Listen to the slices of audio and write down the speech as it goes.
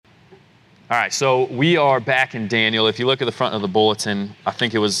All right, so we are back in Daniel. If you look at the front of the bulletin, I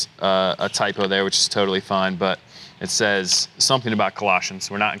think it was a typo there, which is totally fine, but it says something about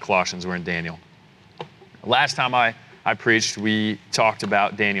Colossians. We're not in Colossians, we're in Daniel. Last time I preached, we talked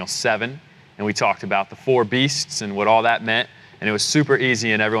about Daniel 7, and we talked about the 4 beasts and what all that meant, and it was super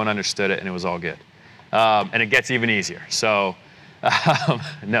easy, and everyone understood it, and it was all good. And it gets even easier. So,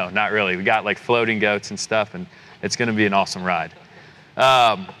 no, not really. We got like floating goats and stuff, and it's going to be an awesome ride.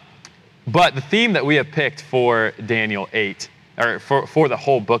 But the theme that we have picked for Daniel 8, or for the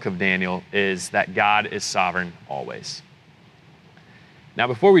whole book of Daniel, is that God is sovereign always. Now,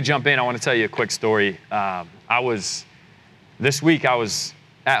 before we jump in, I want to tell you a quick story. This week I was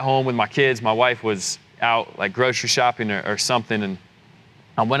at home with my kids. My wife was out like grocery shopping or something, and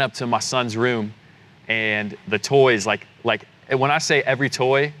I went up to my son's room, and the toys, like when I say every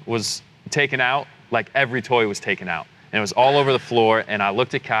toy was taken out, like every toy was taken out. And it was all over the floor, and I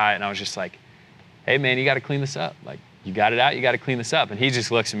looked at Kai, and I was just like, hey, man, you got to clean this up. Like, you got it out, you got to clean this up. And he just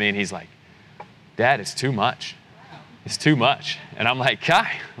looks at me, and he's like, Dad, it's too much. It's too much. And I'm like,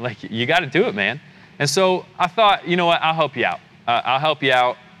 Kai, like, you got to do it, man. And so I thought, you know what, I'll help you out.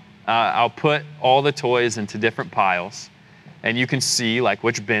 I'll put all the toys into different piles, and you can see, like,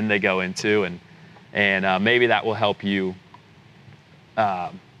 which bin they go into, and maybe that will help you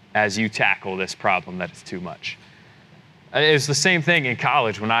as you tackle this problem that it's too much. It was the same thing in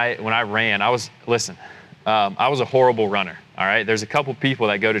college when I ran. I was a horrible runner, all right? There's a couple people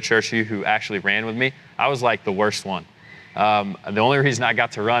that go to church here who actually ran with me. I was like the worst one. The only reason I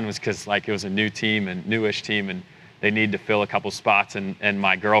got to run was because like it was a newish team, and they needed to fill a couple spots, and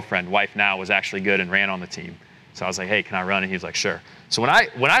my girlfriend, wife now, was actually good and ran on the team. So I was like, hey, can I run? And he was like, sure. So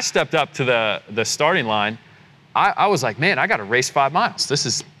when I stepped up to the starting line, I was like, man, I got to race 5 miles. This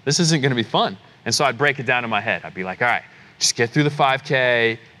isn't going to be fun. And so I'd break it down in my head. I'd be like, all right, just get through the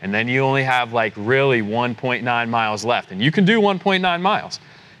 5K, and then you only have like really 1.9 miles left, and you can do 1.9 miles.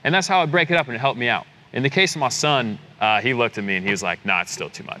 And that's how I break it up, and it helped me out. In the case of my son, he looked at me and he was like, nah, it's still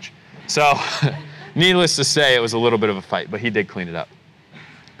too much. So needless to say, it was a little bit of a fight, but he did clean it up.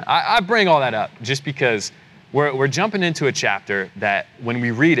 I bring all that up just because we're jumping into a chapter that when we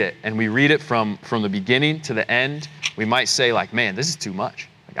read it, and we read it from the beginning to the end, we might say like, man, this is too much.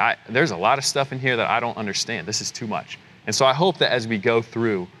 Like there's a lot of stuff in here that I don't understand. This is too much. And so I hope that as we go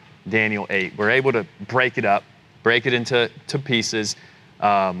through Daniel 8, we're able to break it up, break it into pieces,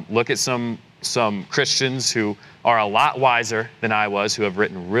 look at some Christians who are a lot wiser than I was, who have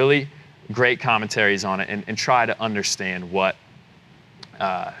written really great commentaries on it, and try to understand what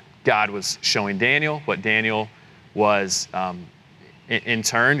God was showing Daniel, what Daniel was in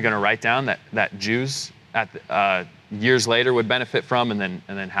turn going to write down that Jews years later would benefit from, and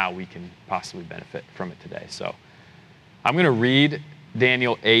then how we can possibly benefit from it today. So I'm going to read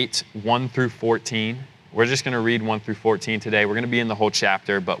Daniel 8, 1 through 14. We're just going to read 1 through 14 today. We're going to be in the whole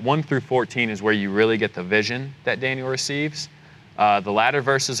chapter, but 1 through 14 is where you really get the vision that Daniel receives. The latter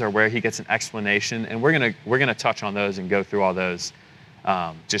verses are where he gets an explanation, and we're going to touch on those and go through all those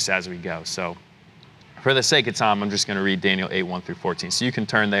just as we go. So for the sake of time, I'm just going to read Daniel 8, 1 through 14. So you can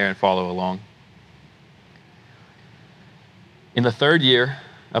turn there and follow along. In the 3rd year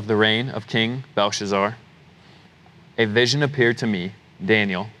of the reign of King Belshazzar, a vision appeared to me,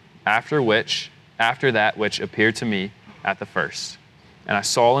 Daniel, after that which appeared to me at the first. And I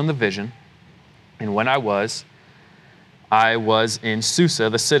saw in the vision, and when I was in Susa,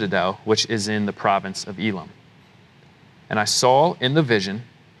 the citadel, which is in the province of Elam. And I saw in the vision,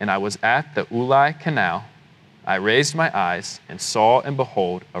 and I was at the Ulai canal. I raised my eyes and saw, and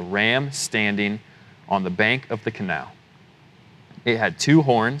behold, a ram standing on the bank of the canal. It had 2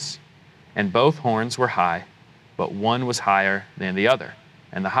 horns, and both horns were high, but one was higher than the other,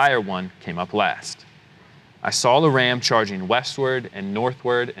 and the higher one came up last. I saw the ram charging westward and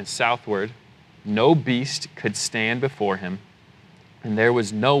northward and southward. No beast could stand before him, and there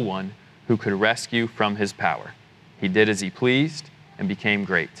was no one who could rescue from his power. He did as he pleased and became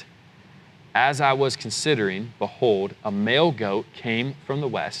great. As I was considering, behold, a male goat came from the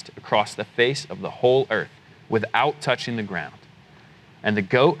west across the face of the whole earth without touching the ground. And the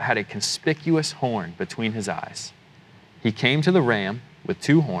goat had a conspicuous horn between his eyes. He came to the ram with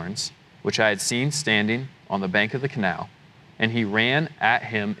 2 horns, which I had seen standing on the bank of the canal, and he ran at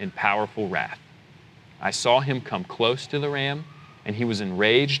him in powerful wrath. I saw him come close to the ram, and he was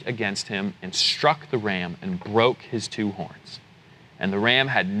enraged against him and struck the ram and broke his 2 horns. And the ram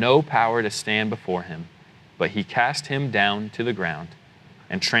had no power to stand before him, but he cast him down to the ground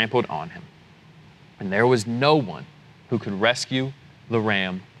and trampled on him. And there was no one who could rescue the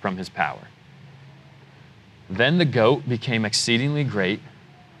ram from his power. Then the goat became exceedingly great,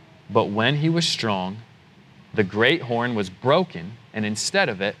 But when he was strong, the great horn was broken, and instead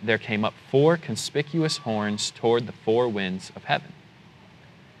of it, there came up 4 conspicuous horns toward the 4 winds of heaven.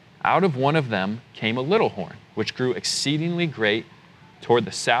 Out of one of them came a little horn, which grew exceedingly great toward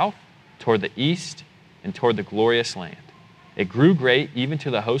the south, toward the east, and toward the glorious land. It grew great even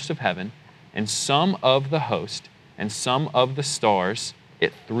to the host of heaven, and some of the host and some of the stars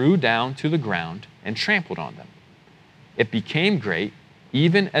it threw down to the ground and trampled on them. It became great,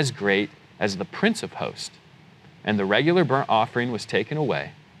 even as great as the prince of hosts. And the regular burnt offering was taken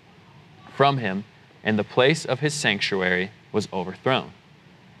away from him, and the place of his sanctuary was overthrown.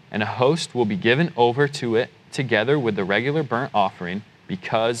 And a host will be given over to it together with the regular burnt offering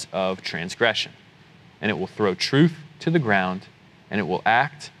because of transgression. And it will throw truth to the ground, and it will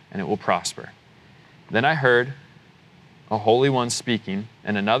act, and it will prosper. Then I heard a holy one speaking,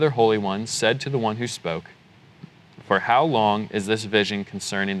 and another holy one said to the one who spoke, "For how long is this vision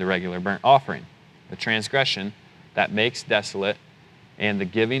concerning the regular burnt offering, the transgression that makes desolate, and the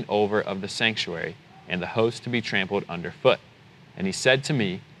giving over of the sanctuary, and the host to be trampled underfoot?" And he said to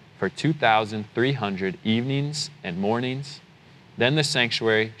me, "For 2,300 evenings and mornings, then the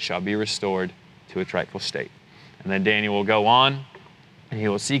sanctuary shall be restored to its rightful state." And then Daniel will go on, and he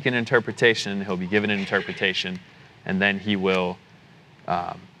will seek an interpretation. He'll be given an interpretation, and then he will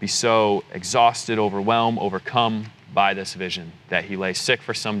be so exhausted, overwhelmed, overcome by this vision that he lays sick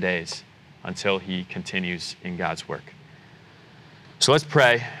for some days until he continues in God's work. So let's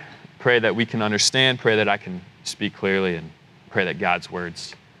pray. Pray that we can understand, pray that I can speak clearly, and pray that God's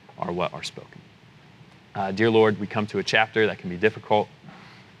words are what are spoken. Dear Lord, we come to a chapter that can be difficult.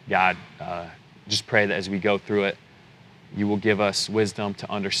 God, just pray that as we go through it, you will give us wisdom to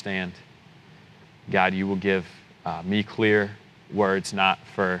understand. God, you will give me clear words, not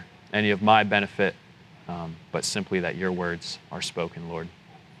for any of my benefit, but simply that your words are spoken, Lord.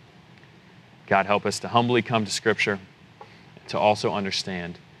 God, help us to humbly come to Scripture, to also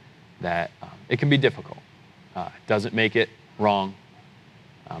understand that it can be difficult. It doesn't make it wrong.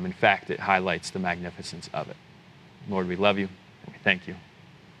 In fact, it highlights the magnificence of it. Lord, we love you, and we thank you.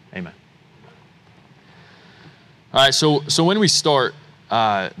 Amen. All right, so when we start,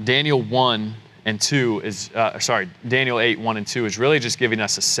 Daniel 1 and 2 is, Daniel 8, 1 and 2 is really just giving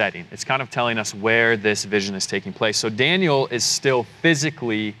us a setting. It's kind of telling us where this vision is taking place. So Daniel is still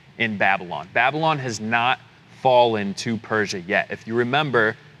physically in Babylon. Babylon has not fallen to Persia yet. If you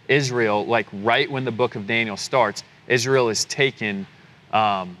remember, Israel, like right when the book of Daniel starts, Israel is taken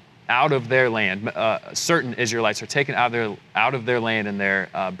out of their land. Certain Israelites are taken out of their land, and they're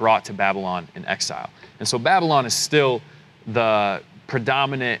brought to Babylon in exile. And so Babylon is still the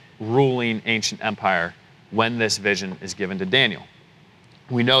predominant ruling ancient empire when this vision is given to Daniel.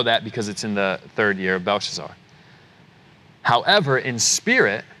 We know that because it's in the 3rd year of Belshazzar. However, in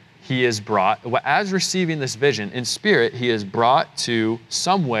spirit, he is brought, as receiving this vision, in spirit, he is brought to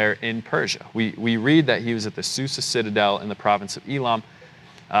somewhere in Persia. We read that he was at the Susa citadel in the province of Elam,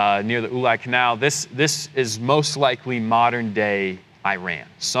 near the Ulai Canal. This is most likely modern day Iran,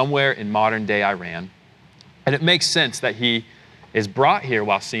 somewhere in modern day Iran. And it makes sense that he is brought here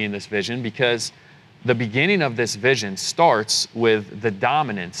while seeing this vision, because the beginning of this vision starts with the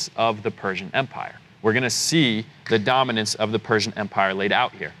dominance of the Persian Empire. We're going to see the dominance of the Persian Empire laid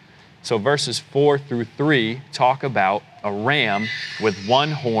out here. So verses 4 through 3 talk about a ram with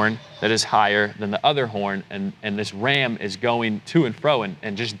one horn that is higher than the other horn, and this ram is going to and fro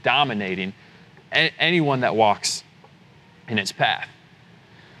and just dominating anyone that walks in its path.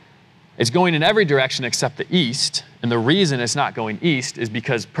 It's going in every direction except the east, and the reason it's not going east is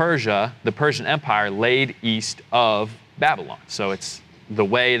because Persia, the Persian Empire, laid east of Babylon. So it's the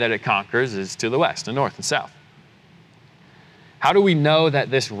way that it conquers is to the west and north and south. How do we know that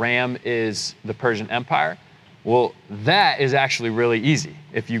this ram is the Persian Empire? Well, that is actually really easy.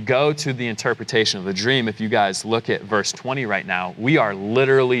 If you go to the interpretation of the dream, if you guys look at verse 20 right now, we are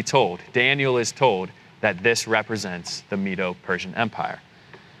literally told, Daniel is told, that this represents the Medo-Persian Empire.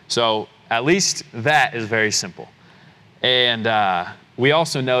 So at least that is very simple. And we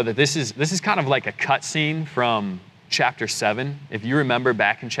also know that this is kind of like a cutscene from chapter 7. If you remember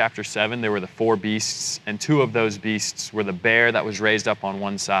back in chapter 7, there were the 4 beasts, and 2 of those beasts were the bear that was raised up on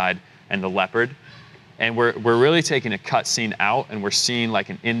one side and the leopard. And we're really taking a cutscene out, and we're seeing like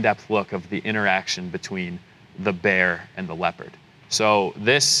an in-depth look of the interaction between the bear and the leopard. So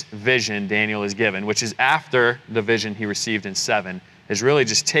this vision Daniel is given, which is after the vision he received in 7, is really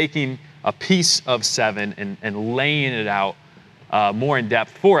just taking a piece of 7 and laying it out more in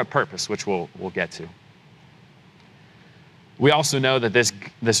depth for a purpose, which we'll get to. We also know that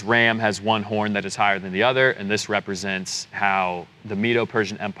this ram has one horn that is higher than the other, and this represents how the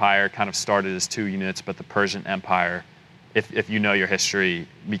Medo-Persian Empire kind of started as two units, but the Persian Empire, if you know your history,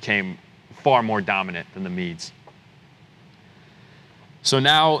 became far more dominant than the Medes. So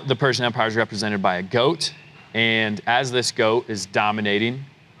now the Persian Empire is represented by a goat, and as this goat is dominating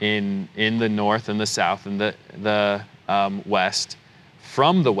in the north and the south and the west,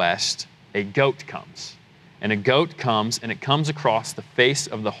 from the west, a goat comes. And a goat comes, and it comes across the face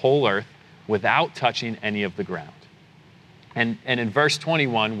of the whole earth without touching any of the ground. And in verse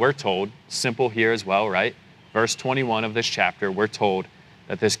 21, we're told, simple here as well, right? Verse 21 of this chapter, we're told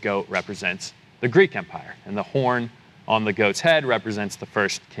that this goat represents the Greek Empire, and the horn on the goat's head represents the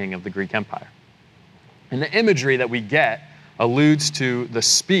first king of the Greek Empire. And the imagery that we get alludes to the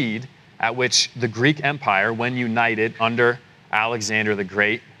speed at which the Greek Empire, when united under Alexander the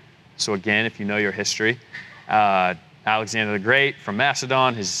Great, so again, if you know your history, Alexander the Great from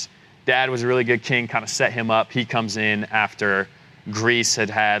Macedon, his dad was a really good king, kind of set him up. He comes in after Greece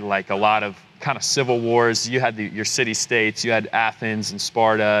had like a lot of kind of civil wars. You had your city-states, you had Athens and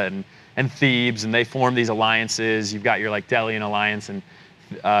Sparta and Thebes, and they formed these alliances. You've got your like Delian alliance and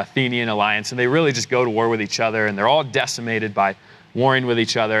Athenian alliance, and they really just go to war with each other, and they're all decimated by warring with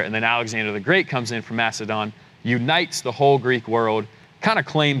each other. And then Alexander the Great comes in from Macedon, unites the whole Greek world, kind of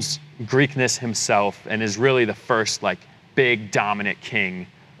claims Greekness himself, and is really the first like big dominant king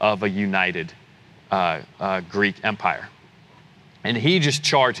of a united Greek empire. And he just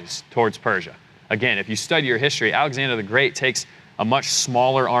charges towards Persia. Again, if you study your history, Alexander the Great takes a much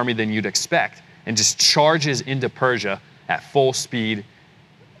smaller army than you'd expect and just charges into Persia at full speed.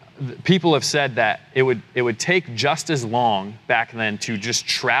 People have said that it would take just as long back then to just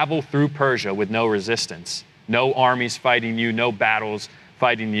travel through Persia with no resistance, no armies fighting you, no battles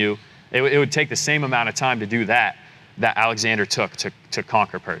fighting you. It would take the same amount of time to do that Alexander took to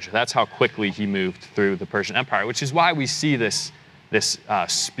conquer Persia. That's how quickly he moved through the Persian Empire, which is why we see this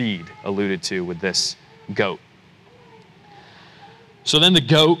speed alluded to with this goat. So then the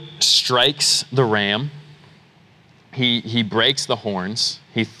goat strikes the ram. He breaks the horns.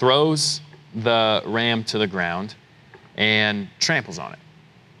 He throws the ram to the ground and tramples on it.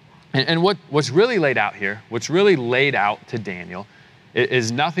 And what's really laid out here, what's really laid out to Daniel,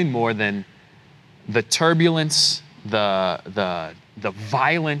 is nothing more than the turbulence, the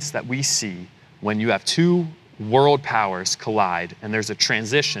violence that we see when you have two world powers collide and there's a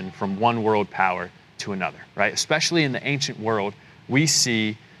transition from one world power to another, right? Especially in the ancient world, we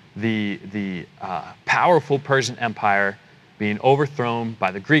see the powerful Persian Empire being overthrown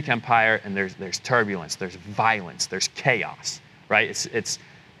by the Greek Empire, and there's turbulence, there's violence, there's chaos, right?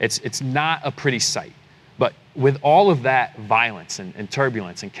 It's not a pretty sight. But with all of that violence and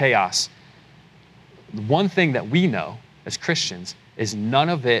turbulence and chaos, one thing that we know as Christians is none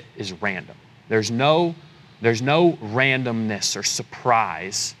of it is random. There's no randomness or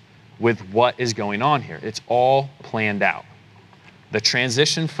surprise with what is going on here. It's all planned out. The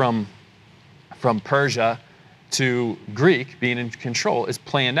transition from Persia to Greek being in control is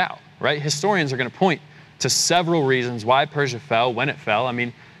planned out, right? Historians are going to point to several reasons why Persia fell, when it fell. I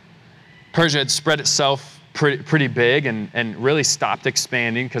mean, Persia had spread itself pretty big and really stopped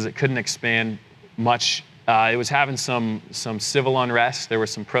expanding because it couldn't expand much. It was having some civil unrest. There were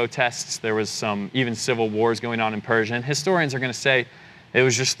some protests. There was some even civil wars going on in Persia. And historians are going to say it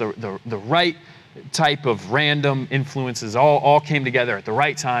was just the right type of random influences all came together at the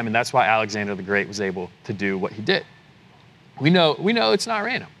right time, and that's why Alexander the Great was able to do what he did. We know it's not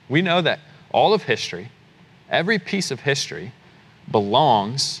random. We know that all of history, every piece of history,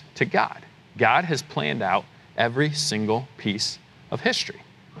 belongs to God. God has planned out every single piece of history.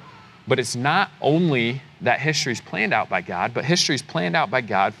 But it's not only that history is planned out by God, but history is planned out by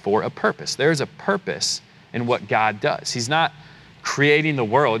God for a purpose. There's a purpose in what God does. He's not creating the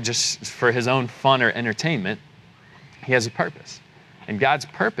world just for his own fun or entertainment. He has a purpose. And God's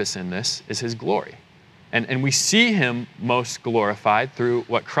purpose in this is his glory. And we see him most glorified through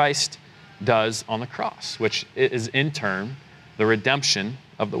what Christ does on the cross, which is in turn the redemption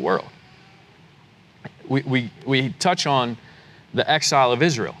of the world. We touch on the exile of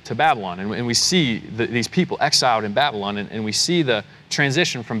Israel to Babylon, and we see these people exiled in Babylon, and we see the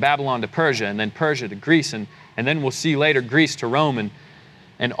transition from Babylon to Persia, and then Persia to Greece, and then we'll see later Greece to Rome,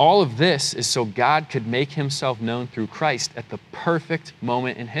 and all of this is so God could make himself known through Christ at the perfect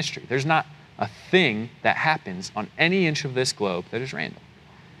moment in history. There's not a thing that happens on any inch of this globe that is random.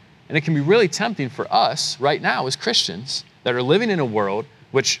 And it can be really tempting for us right now as Christians that are living in a world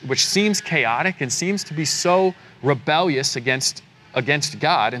which seems chaotic and seems to be so rebellious against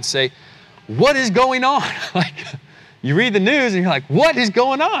God, and say, what is going on? Like, You read the news and you're like, what is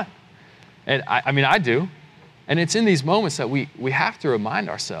going on? And I do. And it's in these moments that we have to remind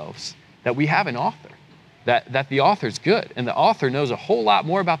ourselves that we have an author, that the author's good. And the author knows a whole lot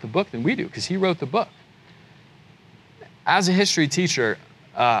more about the book than we do because he wrote the book. As a history teacher,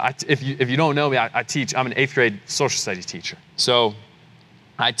 if you don't know me, I teach. I'm an 8th grade social studies teacher. So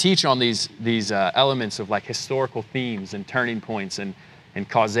I teach on these elements of like historical themes and turning points and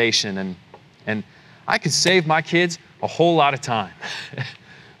causation. And I could save my kids a whole lot of time,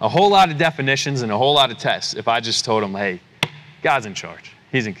 a whole lot of definitions and a whole lot of tests if I just told them, hey, God's in charge.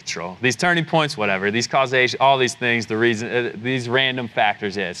 He's in control. These turning points, whatever, these causation, all these things, the reason, these random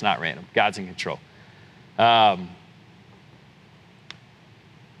factors, yeah, it's not random. God's in control. And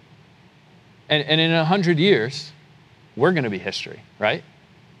in 100 years, we're going to be history, right?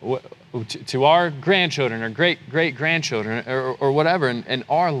 To our grandchildren or great-grandchildren or whatever, and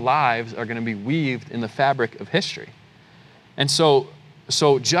our lives are going to be weaved in the fabric of history. And so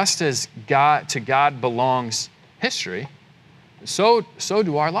just as to God belongs history, so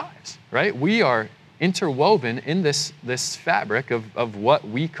do our lives, right? We are interwoven in this fabric of what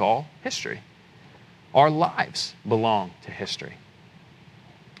we call history. Our lives belong to history.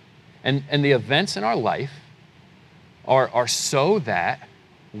 And the events in our life are so that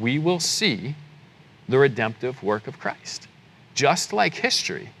we will see the redemptive work of Christ. Just like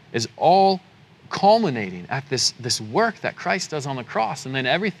history is all culminating at this work that Christ does on the cross, and then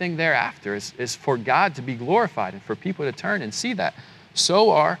everything thereafter is for God to be glorified and for people to turn and see that.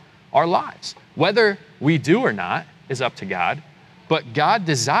 So are our lives. Whether we do or not is up to God, but God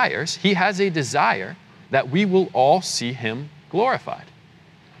desires, He has a desire that we will all see Him glorified.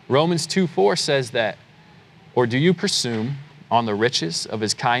 Romans 2:4 says that, or do you presume on the riches of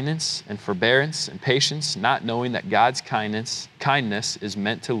His kindness and forbearance and patience, not knowing that God's kindness is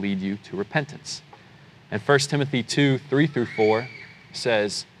meant to lead you to repentance? And 1 Timothy 2:3-4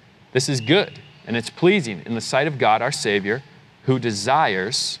 says, this is good and it's pleasing in the sight of God our Savior, who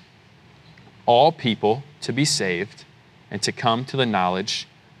desires all people to be saved and to come to the knowledge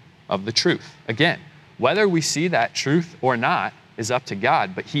of the truth. Again, whether we see that truth or not is up to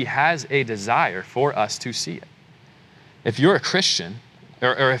God, but He has a desire for us to see it. If you're a Christian,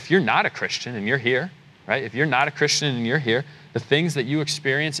 or if you're not a Christian and you're here, right? If you're not a Christian and you're here, the things that you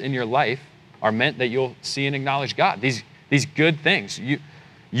experience in your life are meant that you'll see and acknowledge God. These good things.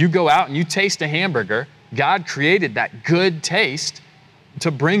 You go out and you taste a hamburger. God created that good taste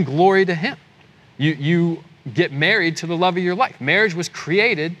to bring glory to Him. You get married to the love of your life. Marriage was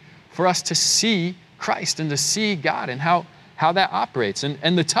created for us to see Christ and to see God and how that operates.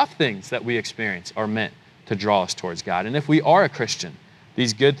 And the tough things that we experience are meant to draw us towards God. And if we are a Christian,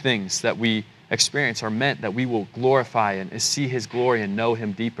 these good things that we experience are meant that we will glorify and see His glory and know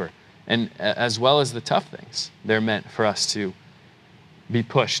Him deeper. And as well as the tough things, they're meant for us to be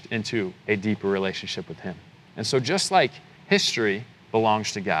pushed into a deeper relationship with Him. And so just like history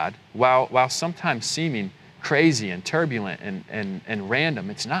belongs to God, while sometimes seeming crazy and turbulent and random,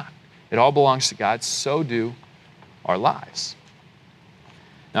 it's not. It all belongs to God, so do our lives.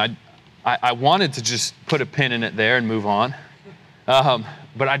 Now, I wanted to just put a pin in it there and move on,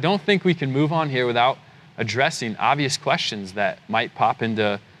 but I don't think we can move on here without addressing obvious questions that might pop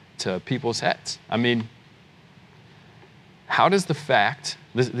into people's heads. I mean, how does the fact,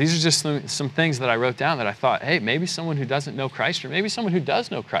 these are just some things that I wrote down that I thought, hey, maybe someone who doesn't know Christ or maybe someone who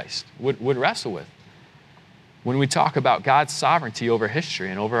does know Christ would wrestle with when we talk about God's sovereignty over history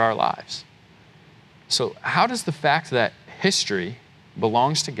and over our lives. So how does the fact that history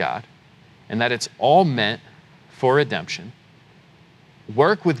belongs to God and that it's all meant for redemption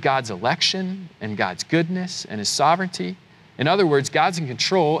work with God's election and God's goodness and His sovereignty? In other words, God's in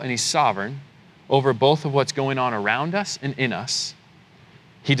control and He's sovereign over both of what's going on around us and in us.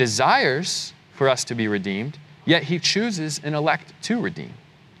 He desires for us to be redeemed, yet He chooses and elect to redeem.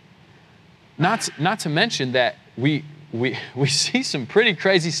 Not to mention that we see some pretty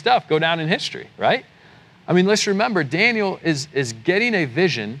crazy stuff go down in history, right? I mean, let's remember, Daniel is getting a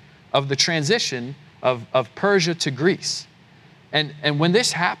vision of the transition of Persia to Greece. And when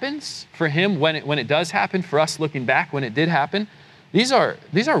this happens for him, when it does happen, for us looking back when it did happen, these are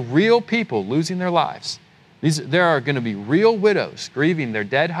real people losing their lives. There are going to be real widows grieving their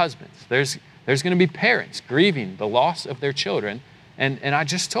dead husbands. There's going to be parents grieving the loss of their children. And I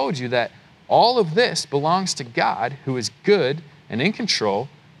just told you that all of this belongs to God, who is good and in control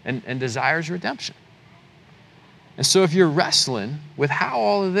and desires redemption. And so if you're wrestling with how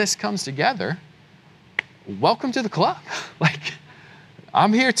all of this comes together, welcome to the club. Like,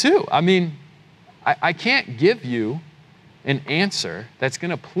 I'm here too. I mean, I can't give you an answer that's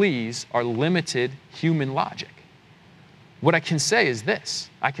going to please our limited human logic. what I can say is this.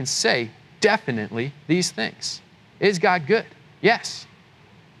 I can say definitely these things. Is God good? Yes.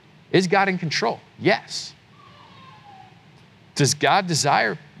 Is God in control? Yes. Does God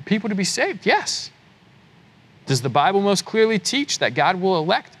desire people to be saved? Yes. Does the Bible most clearly teach that God will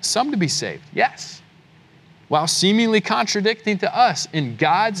elect some to be saved? Yes. While seemingly contradicting to us in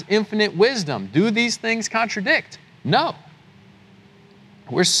God's infinite wisdom, do these things contradict? No.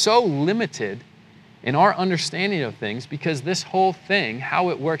 We're so limited in our understanding of things because this whole thing, how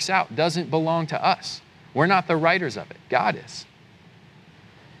it works out, doesn't belong to us. We're not the writers of it. God is.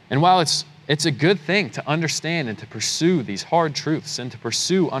 And while it's a good thing to understand and to pursue these hard truths and to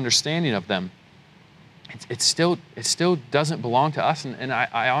pursue understanding of them, it still doesn't belong to us, and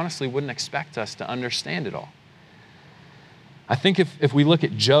I honestly wouldn't expect us to understand it all. I think if we look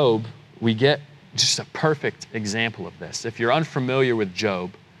at Job, we get just a perfect example of this. If you're unfamiliar with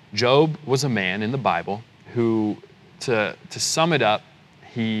Job, Job was a man in the Bible who, to sum it up,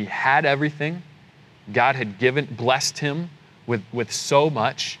 he had everything. God had blessed him with so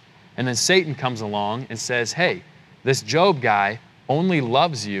much, and then Satan comes along and says, hey, this Job guy only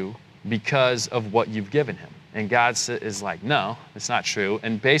loves you because of what you've given him. And God is like, no, it's not true,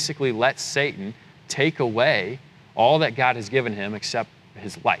 and basically lets Satan take away all that God has given him except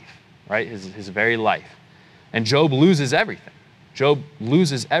his life, right? His very life. And Job loses everything. Job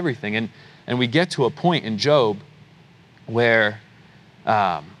loses everything. And we get to a point in Job where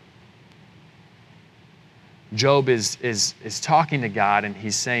Job is talking to God, and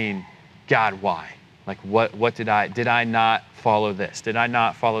he's saying, God, why? Like, what did I not follow this? Did I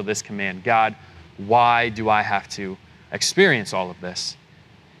not follow this command? God, why do I have to experience all of this?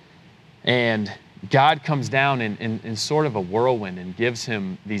 And God comes down in sort of a whirlwind and gives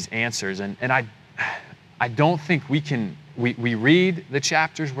him these answers. And I don't think we read the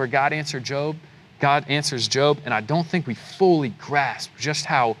chapters where God answers Job, and I don't think we fully grasp just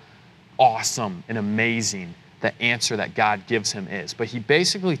how awesome and amazing the answer that God gives him is. But he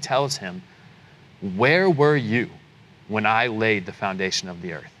basically tells him, where were you when I laid the foundation of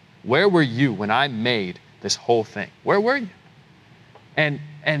the earth? Where were you when I made this whole thing? Where were you? And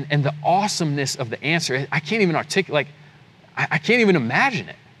the awesomeness of the answer, I can't even articulate, I can't even imagine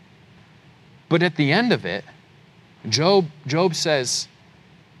it. But at the end of it, Job says,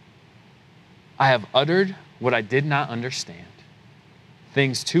 I have uttered what I did not understand,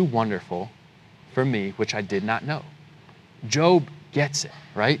 things too wonderful for me which I did not know. Job gets it,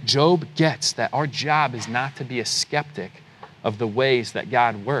 right? Job gets that our job is not to be a skeptic of the ways that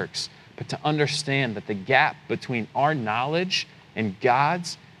God works, but to understand that the gap between our knowledge and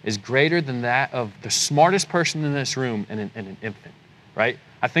God's is greater than that of the smartest person in this room and an infant, right?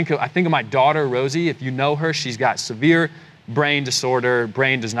 I think of my daughter, Rosie. If you know her, she's got severe brain disorder.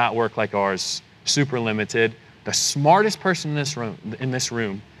 Brain does not work like ours, super limited. The smartest person in this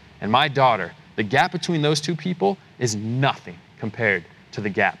room and my daughter, the gap between those two people is nothing compared to the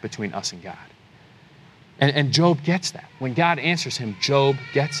gap between us and God. And Job gets that. When God answers him, Job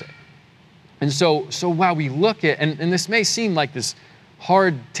gets it. And so while we look at, and this may seem like this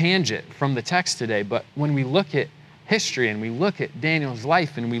hard tangent from the text today, but when we look at history and we look at Daniel's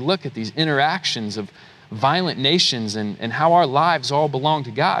life and we look at these interactions of violent nations and how our lives all belong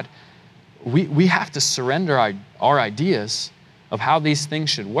to God, we have to surrender our ideas of how these things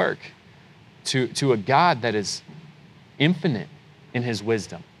should work to a God that is infinite in his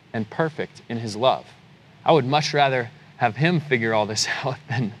wisdom and perfect in his love. I would much rather have him figure all this out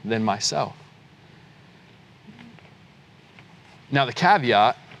than myself. Now, the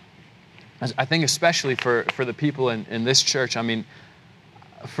caveat, I think especially for the people in this church, I mean,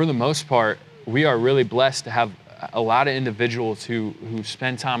 for the most part, we are really blessed to have a lot of individuals who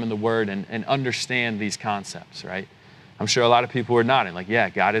spend time in the Word and understand these concepts, right? I'm sure a lot of people are nodding, like, yeah,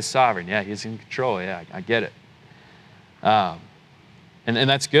 God is sovereign. Yeah, he's in control. Yeah, I get it. And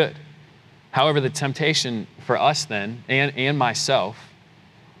that's good. However, the temptation for us then, and myself,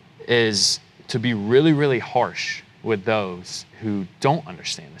 is to be really, really harsh with those who don't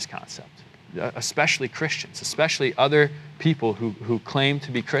understand this concept, especially Christians, especially other people who claim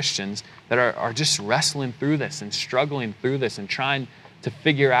to be Christians that are just wrestling through this and struggling through this and trying to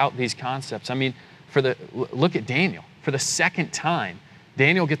figure out these concepts. I mean, look at Daniel. For the second time,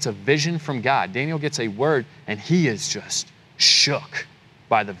 Daniel gets a vision from God. Daniel gets a word, and he is just shook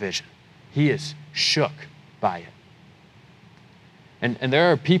by the vision. He is shook by it. And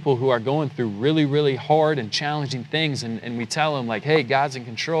there are people who are going through really, really hard and challenging things, and we tell them, like, hey, God's in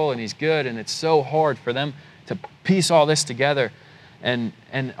control and he's good, and it's so hard for them to piece all this together. And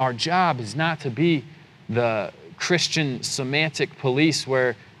our job is not to be the Christian semantic police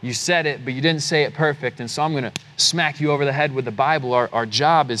where you said it, but you didn't say it perfect, and so I'm going to smack you over the head with the Bible. Our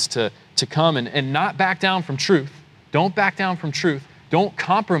job is to come and not back down from truth. Don't back down from truth. Don't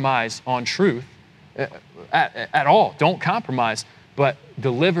compromise on truth at all. Don't compromise, but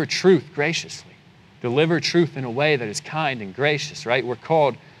deliver truth graciously. Deliver truth in a way that is kind and gracious, right? We're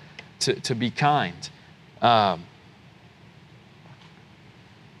called to be kind.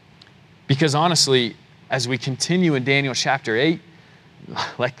 Because honestly, as we continue in Daniel chapter 8,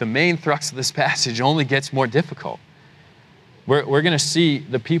 like the main thrust of this passage only gets more difficult. We're going to see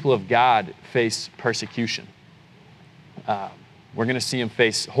the people of God face persecution. We're going to see them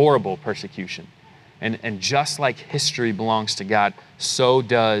face horrible persecution. And just like history belongs to God, so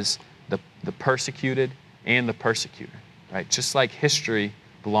does the persecuted and the persecutor, right? Just like history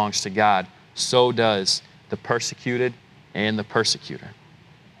belongs to God, so does the persecuted and the persecutor.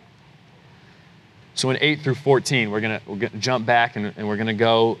 So in 8 through 14, we're going to jump back and we're going to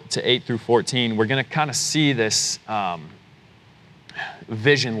go to 8 through 14. We're going to kind of see this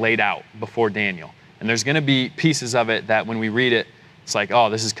vision laid out before Daniel. And there's going to be pieces of it that when we read it, it's like, oh,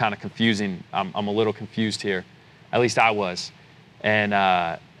 this is kind of confusing. I'm a little confused here. At least I was.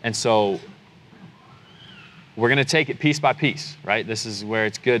 And so we're going to take it piece by piece, right? This is where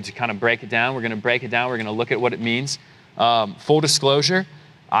it's good to kind of break it down. We're going to break it down. We're going to look at what it means. Full disclosure,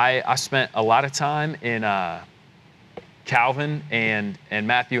 I spent a lot of time in Calvin and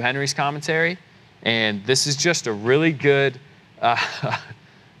Matthew Henry's commentary, and this is just a really good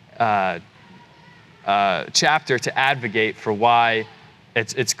chapter to advocate for why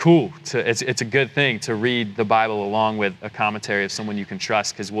it's cool. It's a good thing to read the Bible along with a commentary of someone you can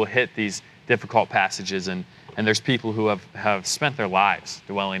trust, because we'll hit these difficult passages, and there's people who have spent their lives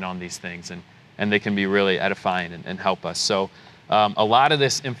dwelling on these things, and they can be really edifying and help us. So a lot of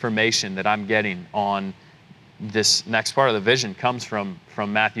this information that I'm getting on this next part of the vision comes from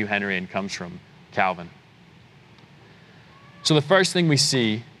Matthew Henry and comes from Calvin. So the first thing we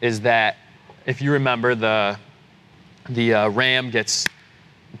see is that, if you remember, the ram gets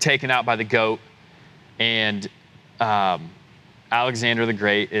taken out by the goat, and Alexander the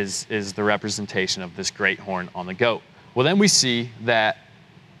Great is the representation of this great horn on the goat. Well, then we see that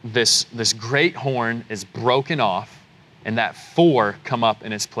this great horn is broken off, and that 4 come up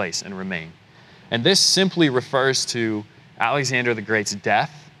in its place and remain. And this simply refers to Alexander the Great's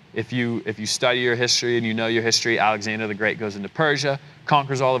death. If you study your history and you know your history, Alexander the Great goes into Persia,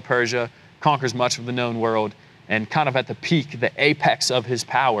 conquers all of Persia, conquers much of the known world, and kind of at the peak, the apex of his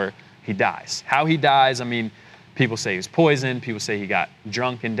power, he dies. How he dies, I mean, people say he was poisoned, people say he got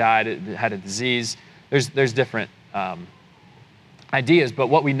drunk and died, had a disease. There's different ideas, but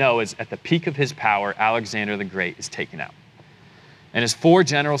what we know is at the peak of his power, Alexander the Great is taken out. And his 4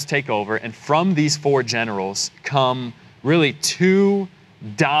 generals take over, and from these 4 generals come really 2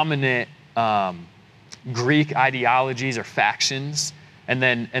 dominant Greek ideologies or factions, and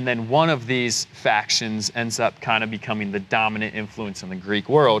then one of these factions ends up kind of becoming the dominant influence in the Greek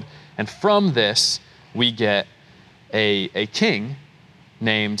world. And from this, we get a king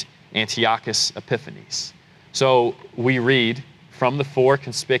named Antiochus Epiphanes. So we read, from the 4,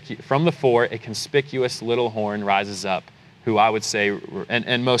 a conspicuous little horn rises up, who I would say,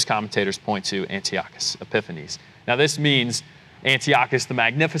 and most commentators point to Antiochus Epiphanes. Now this means Antiochus the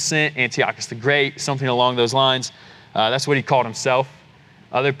Magnificent, Antiochus the Great, something along those lines. That's what he called himself.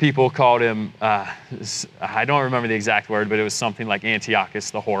 Other people called him, I don't remember the exact word, but it was something like Antiochus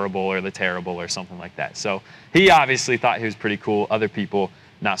the Horrible or the Terrible or something like that. So he obviously thought he was pretty cool. Other people,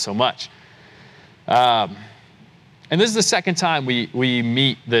 not so much. And this is the second time we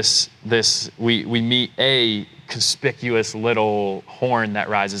meet we meet a conspicuous little horn that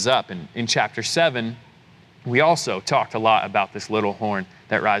rises up. And in chapter 7, we also talked a lot about this little horn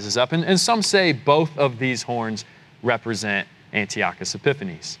that rises up. And some say both of these horns represent Antiochus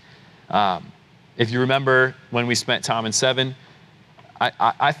Epiphanes. If you remember when we spent time in 7,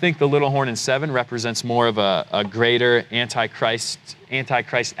 I think the little horn in 7 represents more of a greater antichrist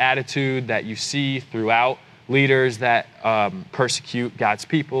attitude that you see throughout leaders that persecute God's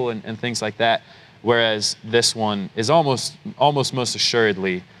people and things like that. Whereas this one is almost most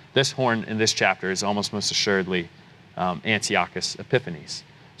assuredly, this horn in this chapter is almost most assuredly Antiochus Epiphanes.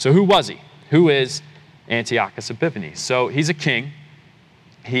 So who was he? Who is Antiochus Epiphanes? So he's a king.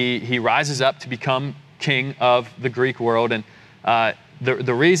 He rises up to become king of the Greek world. And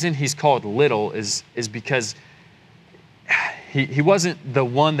the reason he's called little is because he wasn't the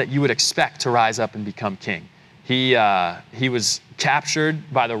one that you would expect to rise up and become king. He was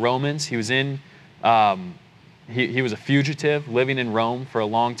captured by the Romans. He was he was a fugitive living in Rome for a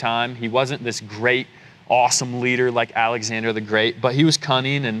long time. He wasn't this great awesome leader like Alexander the Great, but he was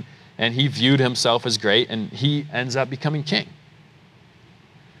cunning and he viewed himself as great, and he ends up becoming king.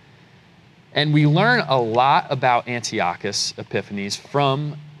 And we learn a lot about Antiochus Epiphanes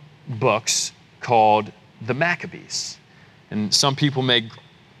from books called the Maccabees. And some people may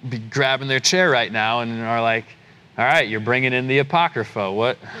be grabbing their chair right now and are like, all right, you're bringing in the Apocrypha.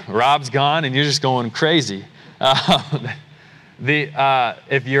 What? Rob's gone and you're just going crazy.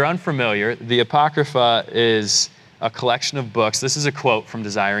 If you're unfamiliar, the Apocrypha is a collection of books. This is a quote from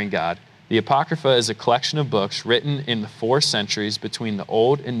Desiring God. The Apocrypha is a collection of books written in the 4 centuries between the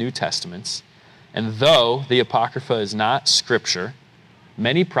Old and New Testaments. And though the Apocrypha is not scripture,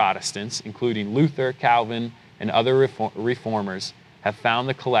 many Protestants, including Luther, Calvin, and other reformers, have found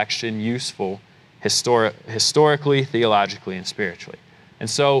the collection useful historically, theologically, and spiritually. And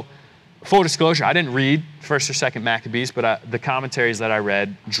so, full disclosure, I didn't read 1st or 2nd Maccabees, but the commentaries that I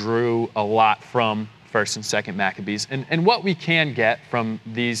read drew a lot from 1st and 2nd Maccabees. And what we can get from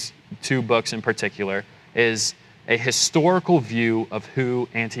these 2 books in particular is a historical view of who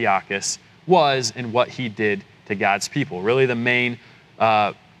Antiochus was and what he did to God's people. Really, the main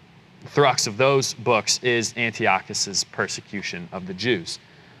thrust of those books is Antiochus's persecution of the Jews.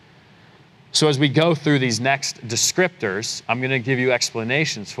 So as we go through these next descriptors, I'm going to give you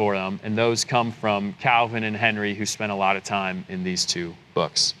explanations for them, and those come from Calvin and Henry, who spent a lot of time in these 2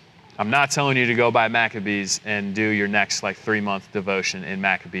 books. I'm not telling you to go buy Maccabees and do your next 3-month devotion in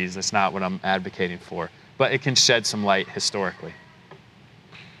Maccabees. That's not what I'm advocating for, but it can shed some light historically.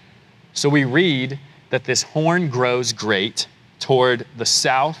 So we read that this horn grows great toward the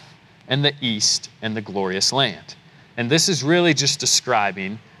south and the east and the glorious land. And this is really just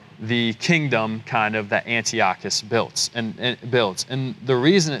describing the kingdom kind of that Antiochus builds. And the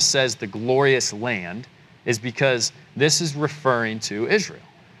reason it says the glorious land is because this is referring to Israel.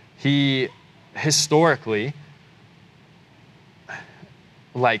 He historically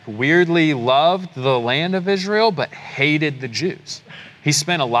weirdly loved the land of Israel, but hated the Jews. He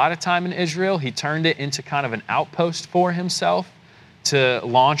spent a lot of time in Israel. He turned it into kind of an outpost for himself to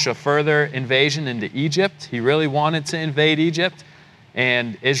launch a further invasion into Egypt. He really wanted to invade Egypt,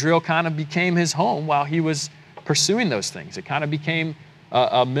 and Israel kind of became his home while he was pursuing those things. It kind of became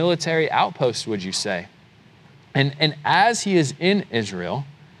a military outpost, would you say? And as he is in Israel,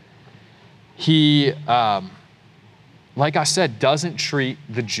 he, like I said, doesn't treat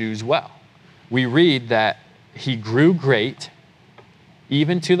the Jews well. We read that he grew great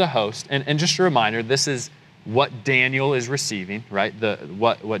even to the host. And just a reminder, this is what Daniel is receiving, right?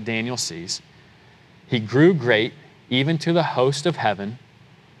 What Daniel sees. He grew great even to the host of heaven,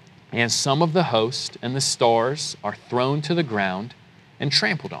 and some of the host and the stars are thrown to the ground and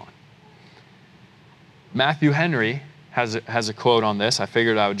trampled on. Matthew Henry has a quote on this. I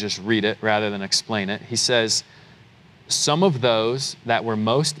figured I would just read it rather than explain it. He says, "Some of those that were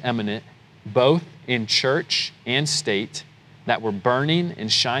most eminent, both in church and state, that were burning and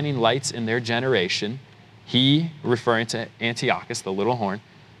shining lights in their generation," he, referring to Antiochus, the little horn,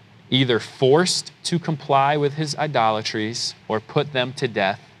 "either forced to comply with his idolatries or put them to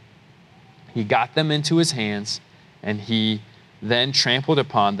death. He got them into his hands, and he then trampled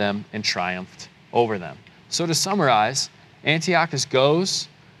upon them and triumphed over them." So to summarize, Antiochus goes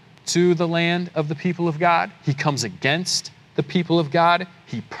to the land of the people of God. He comes against the people of God.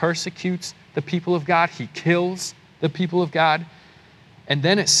 He persecutes the people of God. He kills the people of God. And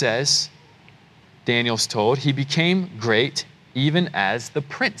then it says, Daniel's told, he became great even as the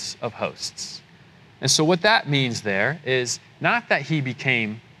prince of hosts. And so what that means there is not that he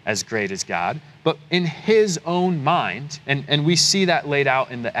became as great as God, but in his own mind, and we see that laid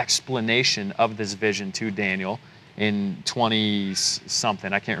out in the explanation of this vision to Daniel in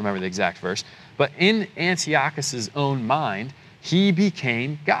 20-something, I can't remember the exact verse, but in Antiochus's own mind, he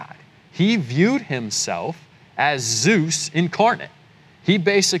became God. He viewed himself as Zeus incarnate. He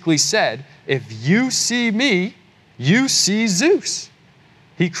basically said, if you see me, you see Zeus.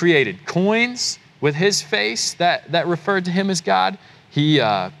 He created coins with his face that referred to him as God. He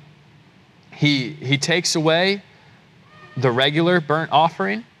takes away the regular burnt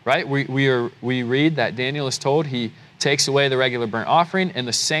offering, right? We read that Daniel is told he takes away the regular burnt offering and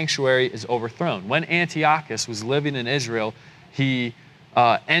the sanctuary is overthrown. When Antiochus was living in Israel, he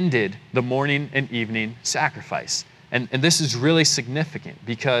ended the morning and evening sacrifice. And this is really significant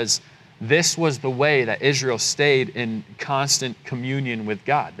because this was the way that Israel stayed in constant communion with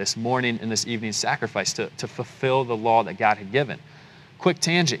God, this morning and this evening sacrifice to fulfill the law that God had given. Quick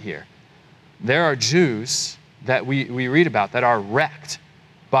tangent here. There are Jews that we read about that are wrecked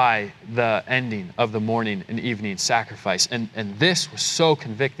by the ending of the morning and evening sacrifice. And this was so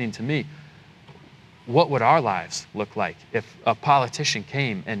convicting to me. what would our lives look like if a politician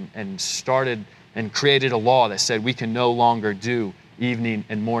came and started and created a law that said we can no longer do evening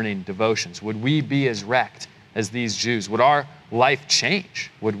and morning devotions? Would we be as wrecked as these Jews? Would our life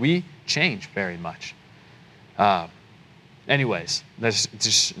change? Would we change very much? Anyways, that's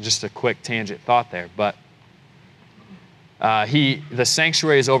just a quick tangent thought there. But the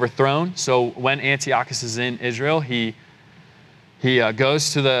sanctuary is overthrown. So when Antiochus is in Israel, he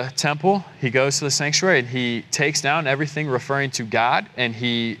goes to the temple, he goes to the sanctuary, and he takes down everything referring to God, and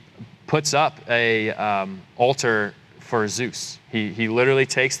he puts up a altar for Zeus. He literally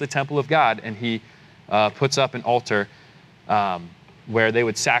takes the temple of God and he puts up an altar where they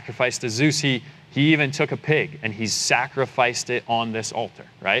would sacrifice to Zeus. He even took a pig and he sacrificed it on this altar,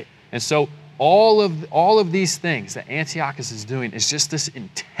 right? And so all of these things that Antiochus is doing is just this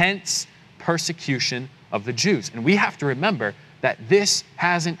intense persecution of the Jews. And we have to remember that this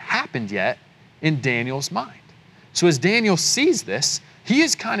hasn't happened yet in Daniel's mind. So as Daniel sees this, he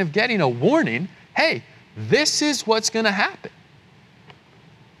is kind of getting a warning, hey, this is what's going to happen.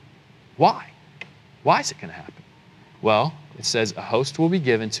 Why? Why is it going to happen? Well, it says a host will be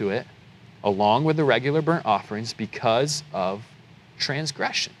given to it along with the regular burnt offerings because of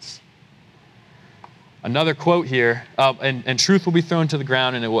transgressions. Another quote here, and truth will be thrown to the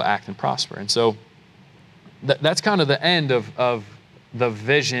ground and it will act and prosper. And so that's kind of the end of the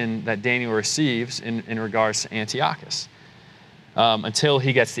vision that Daniel receives in regards to Antiochus, until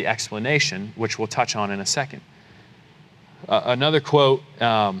he gets the explanation, which we'll touch on in a second. Another quote,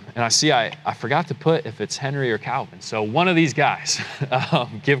 and I forgot to put if it's Henry or Calvin. So one of these guys,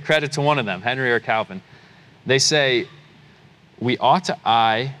 give credit to one of them, Henry or Calvin. They say, we ought to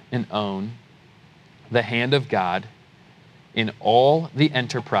eye and own the hand of God in all the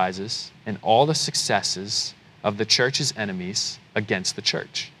enterprises and all the successes of the church's enemies against the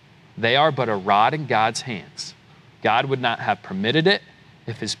church. They are but a rod in God's hands. God would not have permitted it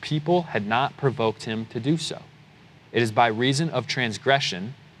if his people had not provoked him to do so. It is by reason of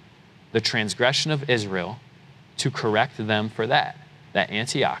transgression, the transgression of Israel, to correct them for that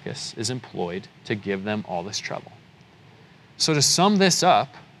Antiochus is employed to give them all this trouble. So to sum this up,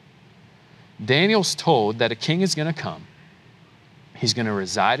 Daniel's told that a king is going to come. He's going to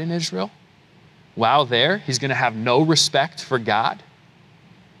reside in Israel. While there, he's going to have no respect for God.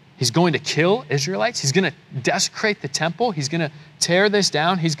 He's going to kill Israelites. He's going to desecrate the temple. He's going to tear this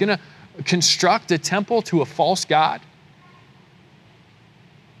down. He's going to construct a temple to a false god.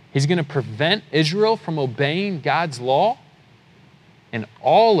 He's going to prevent Israel from obeying God's law. And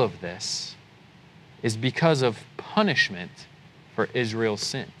all of this is because of punishment for Israel's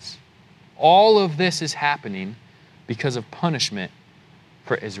sins. All of this is happening because of punishment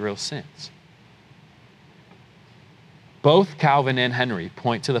for Israel's sins. Both Calvin and Henry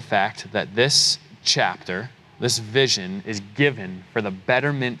point to the fact that this chapter, this vision, is given for the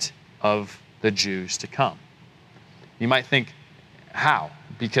betterment of the Jews to come. You might think, how?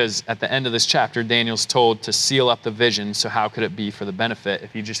 Because at the end of this chapter, Daniel's told to seal up the vision, so how could it be for the benefit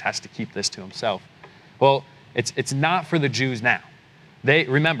if he just has to keep this to himself? Well, it's not for the Jews now.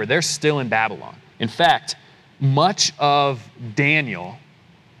 Remember, they're still in Babylon. In fact, much of Daniel,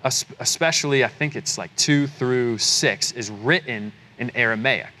 especially I think it's like 2 through 6, is written in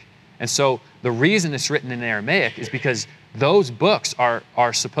Aramaic. And so the reason it's written in Aramaic is because those books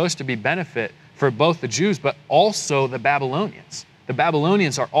are supposed to be benefit for both the Jews, but also the Babylonians. The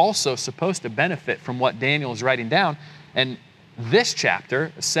Babylonians are also supposed to benefit from what Daniel is writing down. And this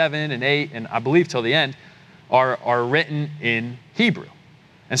chapter, 7 and 8, and I believe till the end, are written in Hebrew.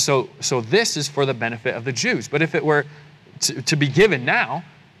 And so this is for the benefit of the Jews. But if it were to be given now,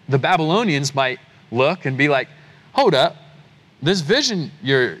 the Babylonians might look and be like, hold up, this vision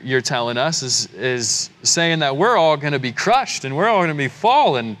you're telling us is saying that we're all going to be crushed and we're all going to be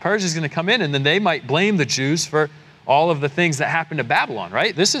fall and Persia's going to come in, and then they might blame the Jews for all of the things that happened to Babylon,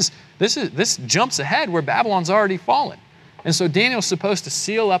 right? This jumps ahead where Babylon's already fallen. And so Daniel's supposed to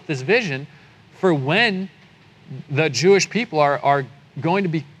seal up this vision for when the Jewish people are going to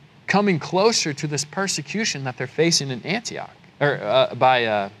be coming closer to this persecution that they're facing in Antioch, or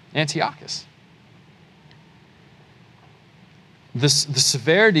by Antiochus. The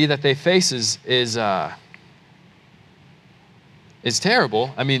severity that they face is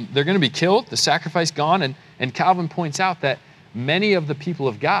terrible. I mean, they're going to be killed, the sacrifice gone, and Calvin points out that many of the people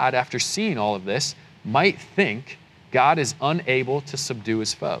of God, after seeing all of this, might think God is unable to subdue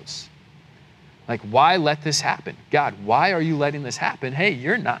his foes. Like, why let this happen? God, why are you letting this happen? Hey,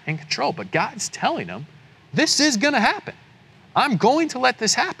 you're not in control. But God's telling them, this is going to happen. I'm going to let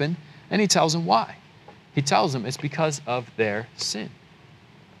this happen. And he tells them why. He tells them it's because of their sin.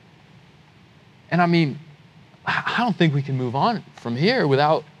 And I mean, I don't think we can move on from here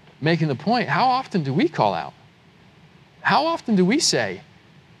without making the point. How often do we call out? How often do we say,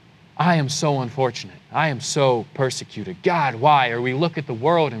 I am so unfortunate. I am so persecuted. God, why? Or we look at the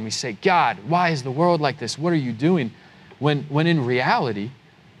world and we say, God, why is the world like this? What are you doing? When in reality,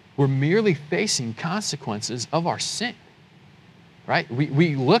 we're merely facing consequences of our sin, right?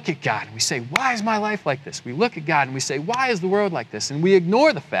 We look at God and we say, why is my life like this? We look at God and we say, why is the world like this? And we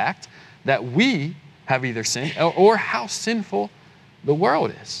ignore the fact that we have either sinned or how sinful the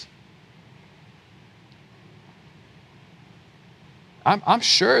world is. I'm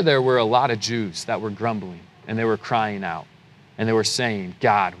sure there were a lot of Jews that were grumbling and they were crying out and they were saying,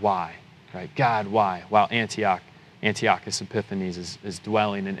 God, why? Right? God, why? While Antiochus Epiphanes is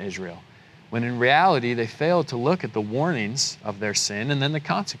dwelling in Israel. When in reality, they failed to look at the warnings of their sin and then the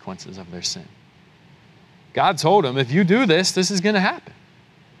consequences of their sin. God told them, if you do this, this is going to happen.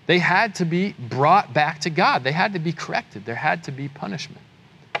 They had to be brought back to God. They had to be corrected. There had to be punishment.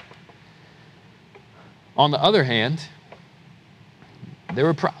 On the other hand, there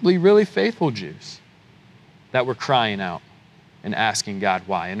were probably really faithful Jews that were crying out and asking God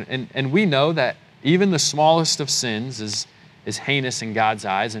why. And we know that even the smallest of sins is heinous in God's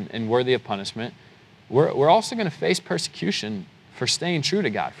eyes and worthy of punishment. We're also going to face persecution for staying true to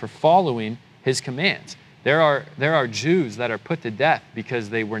God, for following His commands. There are Jews that are put to death because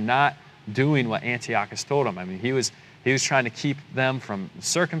they were not doing what Antiochus told them. I mean, he was trying to keep them from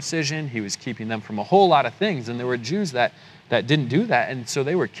circumcision. He was keeping them from a whole lot of things. And there were Jews that didn't do that, and so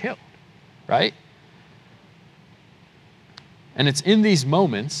they were killed, right? And it's in these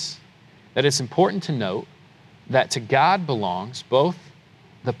moments that it's important to note that to God belongs both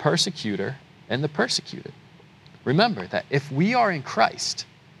the persecutor and the persecuted. Remember that if we are in Christ,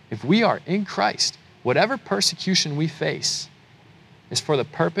 whatever persecution we face is for the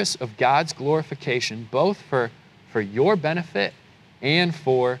purpose of God's glorification, both for your benefit and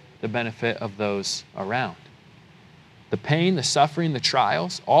for the benefit of those around. The pain, the suffering, the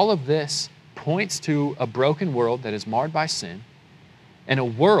trials, all of this points to a broken world that is marred by sin and a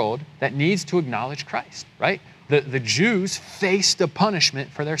world that needs to acknowledge Christ, right? The Jews faced a punishment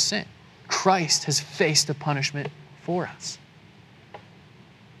for their sin. Christ has faced a punishment for us.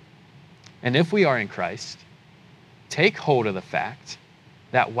 And if we are in Christ, take hold of the fact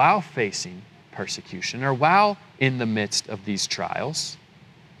that while facing persecution or while in the midst of these trials,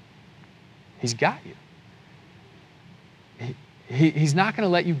 He's got you. He's not going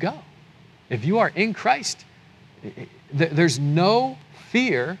to let you go. If you are in Christ, there's no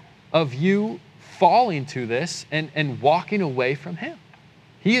fear of you falling to this and walking away from Him.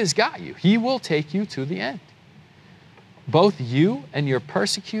 He has got you. He will take you to the end. Both you and your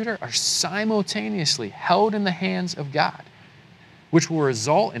persecutor are simultaneously held in the hands of God, which will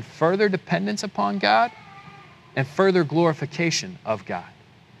result in further dependence upon God and further glorification of God.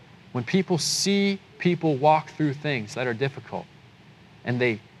 When people see people walk through things that are difficult and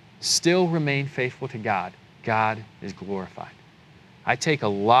they still remain faithful to God, God is glorified. I take a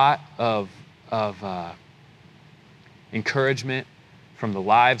lot of encouragement from the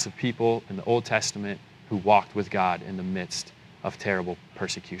lives of people in the Old Testament who walked with God in the midst of terrible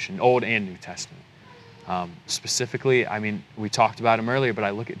persecution, Old and New Testament. Specifically, I mean, we talked about him earlier, but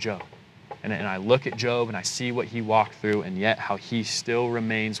I look at Job. And I look at Job and I see what he walked through, and yet how he still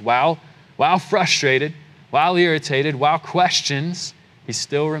remains, while frustrated, while irritated, while questions, he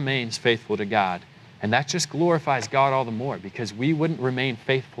still remains faithful to God. And that just glorifies God all the more, because we wouldn't remain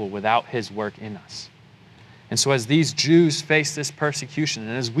faithful without His work in us. And so as these Jews face this persecution,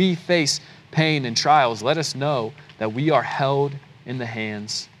 and as we face pain and trials, let us know that we are held in the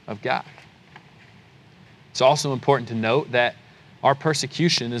hands of God. It's also important to note that our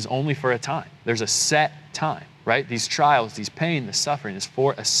persecution is only for a time. There's a set time, right? These trials, these pain, the suffering is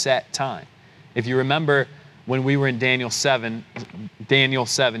for a set time. If you remember when we were in Daniel 7,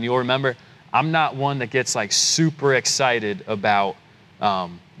 you'll remember I'm not one that gets like super excited about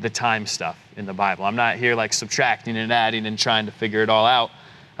the time stuff in the Bible. I'm not here like subtracting and adding and trying to figure it all out.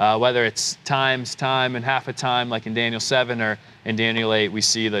 Whether it's time and half a time like in Daniel 7 or in Daniel 8, we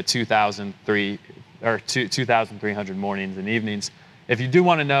see the 2,300 mornings and evenings. If you do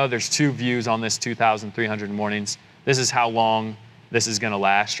want to know, there's two views on this 2,300 mornings. This is how long this is going to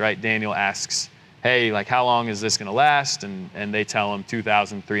last, right? Daniel asks, hey, like how long is this going to last? And they tell him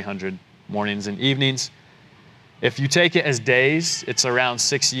 2,300 mornings and evenings. If you take it as days, it's around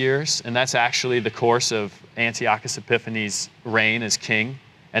 6 years, and that's actually the course of Antiochus Epiphanes' reign as king.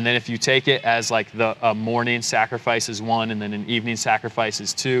 And then if you take it as like the morning sacrifice is 1 and then an evening sacrifice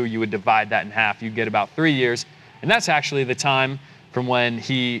is 2, you would divide that in half. You'd get about 3 years. And that's actually the time from when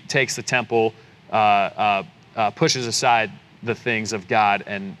he takes the temple pushes aside the things of God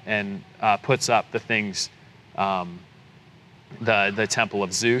and puts up the things, the temple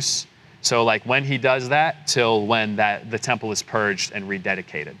of Zeus. So like when he does that till when the temple is purged and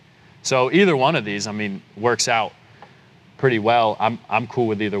rededicated. So either one of these, I mean, works out pretty well. I'm cool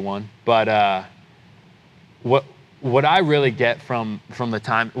with either one. But what I really get from the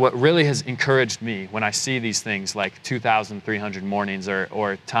time, what really has encouraged me when I see these things like 2,300 mornings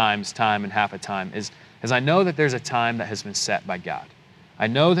or times time and half a time is I know that there's a time that has been set by God. I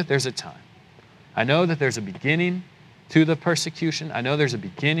know that there's a time. I know that there's a beginning to the persecution. I know there's a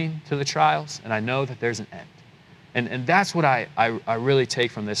beginning to the trials, and I know that there's an end. And that's what I really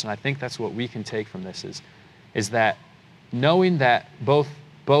take from this, and I think that's what we can take from this is that knowing that both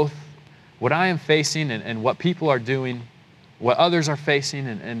what I am facing and what people are doing, what others are facing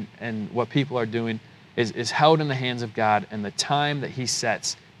and what people are doing is held in the hands of God, and the time that he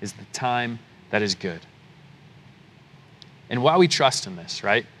sets is the time that is good. And while we trust in this,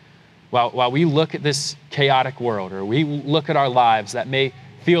 right? While we look at this chaotic world, or we look at our lives that may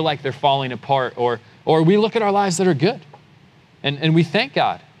feel like they're falling apart, or we look at our lives that are good, and we thank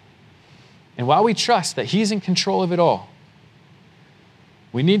God. And while we trust that he's in control of it all,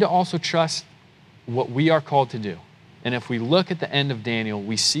 we need to also trust what we are called to do. And if we look at the end of Daniel,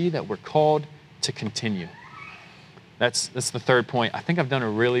 we see that we're called to continue. That's the third point. I think I've done a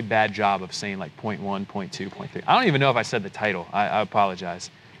really bad job of saying like point 1, point 2, point 3. I don't even know if I said the title. I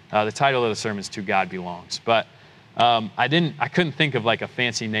apologize. The title of the sermon is To God Belongs. But I couldn't think of like a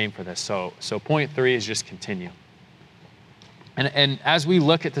fancy name for this. So point 3 is just continue. And as we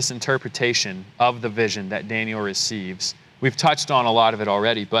look at this interpretation of the vision that Daniel receives, we've touched on a lot of it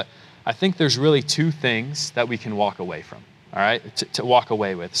already, but I think there's really two things that we can walk away from, all right, to walk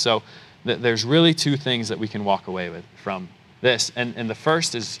away with. So there's really two things that we can walk away with from this. And the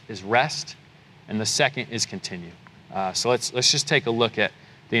first is rest, and the second is continue. So let's just take a look at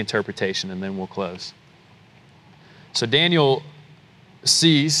the interpretation, and then we'll close. So Daniel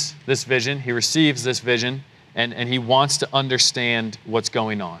sees this vision, he receives this vision, and he wants to understand what's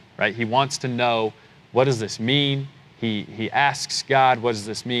going on, right? He wants to know, what does this mean? He asks God, what does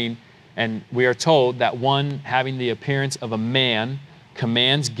this mean? And we are told that one having the appearance of a man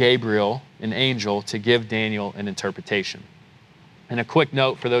commands Gabriel, an angel, to give Daniel an interpretation. And a quick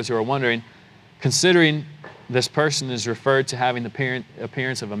note for those who are wondering, considering this person is referred to having the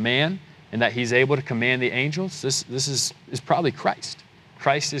appearance of a man and that he's able to command the angels, this is probably Christ.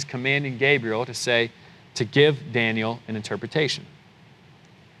 Christ is commanding Gabriel to give Daniel an interpretation.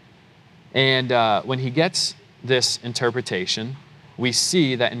 And when he gets this interpretation, we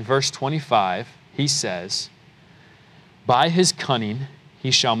see that in verse 25, he says, "By his cunning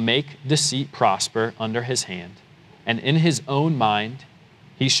he shall make deceit prosper under his hand, and in his own mind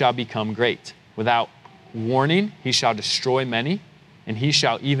he shall become great. Without warning he shall destroy many, and he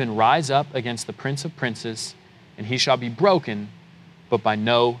shall even rise up against the prince of princes, and he shall be broken, but by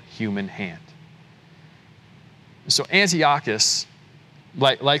no human hand." So Antiochus,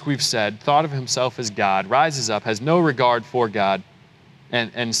 like we've said, thought of himself as God, rises up, has no regard for God,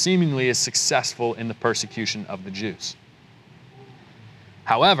 and seemingly is successful in the persecution of the Jews.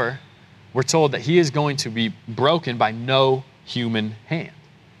 However, we're told that he is going to be broken by no human hand.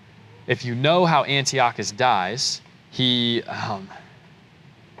 If you know how Antiochus dies, he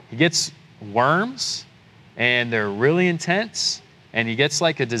gets worms, and they're really intense, and he gets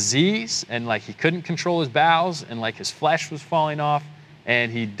like a disease, and like he couldn't control his bowels, and like his flesh was falling off,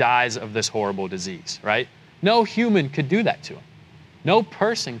 and he dies of this horrible disease, right? No human could do that to him. No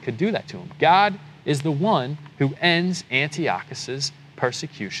person could do that to him. God is the one who ends Antiochus's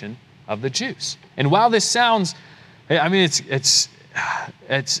persecution of the Jews. And while this sounds, I mean,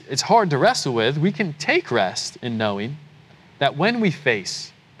 it's hard to wrestle with, we can take rest in knowing that when we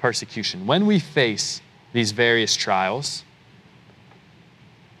face persecution, when we face these various trials,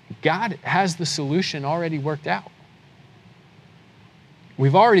 God has the solution already worked out.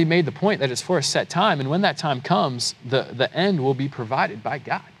 We've already made the point that it's for a set time, and when that time comes, the end will be provided by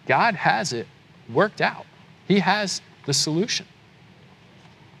God. God has it worked out. He has the solution.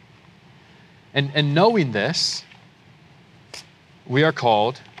 And knowing this, we are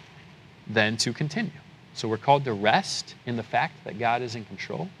called then to continue. So we're called to rest in the fact that God is in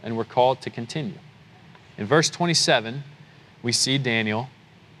control, and we're called to continue. In verse 27, we see Daniel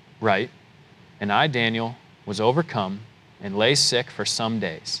write, "And I, Daniel, was overcome and lay sick for some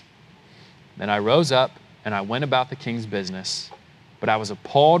days. Then I rose up and I went about the king's business, but I was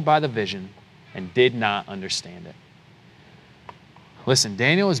appalled by the vision and did not understand it." Listen,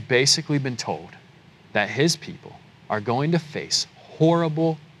 Daniel has basically been told that his people are going to face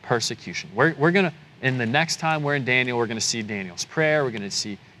horrible persecution. We're going to, and the next time we're in Daniel, we're going to see Daniel's prayer, we're going to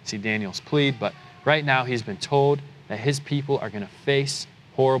see Daniel's plea, but right now he's been told that his people are going to face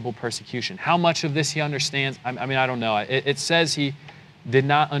horrible persecution. How much of this he understands, I mean, I don't know. It says he did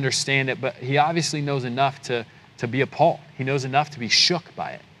not understand it, but he obviously knows enough to be appalled. He knows enough to be shook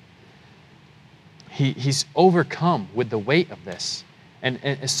by it. He's overcome with the weight of this.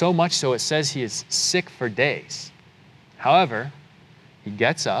 And so much so it says he is sick for days. However, he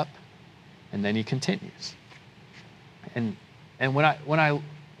gets up and then he continues. And when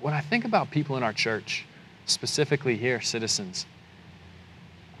I think about people in our church, specifically here, citizens,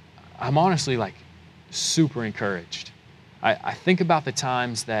 I'm honestly like super encouraged. I think about the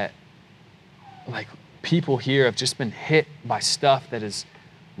times that like people here have just been hit by stuff that has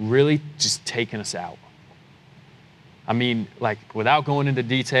really just taken us out. I mean, like without going into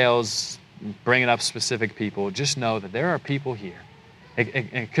details, bringing up specific people, just know that there are people here, and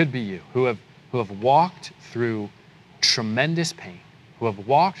it could be you, who have walked through tremendous pain, who have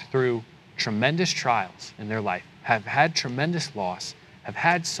walked through tremendous trials in their life, have had tremendous loss, have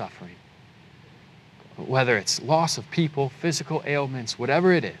had suffering, whether it's loss of people, physical ailments,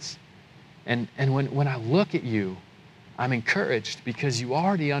 whatever it is. And when I look at you, I'm encouraged because you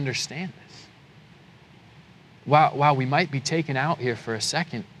already understand this. While we might be taken out here for a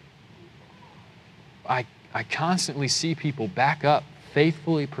second, I constantly see people back up,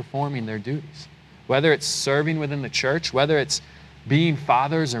 faithfully performing their duties. Whether it's serving within the church, whether it's being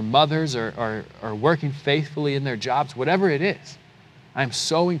fathers or mothers or working faithfully in their jobs, whatever it is, I'm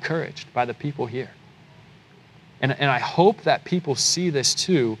so encouraged by the people here. And I hope that people see this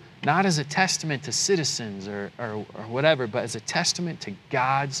too, not as a testament to citizens or whatever, but as a testament to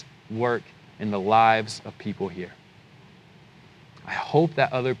God's work in the lives of people here. I hope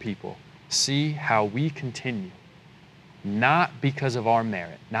that other people see how we continue, not because of our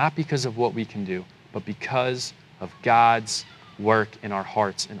merit, not because of what we can do, but because of God's work in our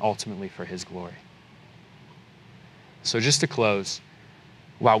hearts and ultimately for His glory. So just to close,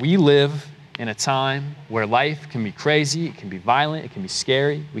 while we live in a time where life can be crazy, it can be violent, it can be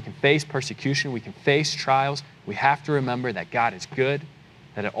scary, we can face persecution, we can face trials, we have to remember that God is good,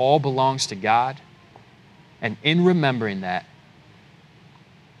 that it all belongs to God. And in remembering that,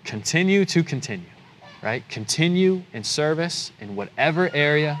 continue, right? Continue in service in whatever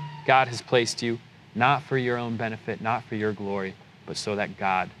area God has placed you, not for your own benefit, not for your glory, but so that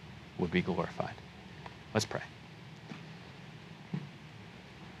God would be glorified. Let's pray.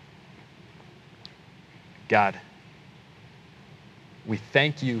 God, we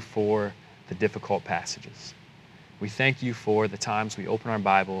thank you for the difficult passages. We thank you for the times we open our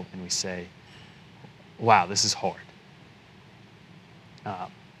Bible and we say, wow, this is hard.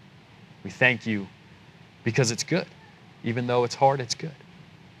 We thank you because it's good. Even though it's hard, it's good.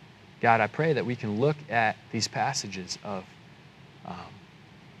 God, I pray that we can look at these passages of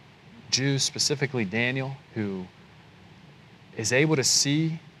Jews, specifically Daniel, who is able to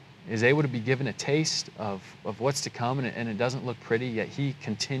see, is able to be given a taste of what's to come, and it doesn't look pretty, yet he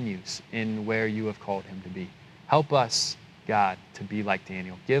continues in where you have called him to be. Help us, God, to be like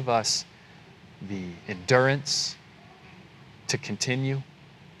Daniel. Give us the endurance to continue.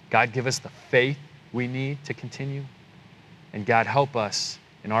 God, give us the faith we need to continue. And God, help us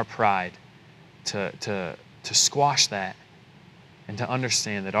in our pride to squash that and to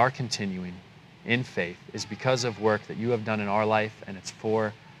understand that our continuing in faith is because of work that you have done in our life, and it's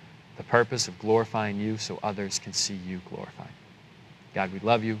for the purpose of glorifying you so others can see you glorified. God, we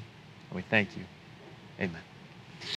love you and we thank you. Amen.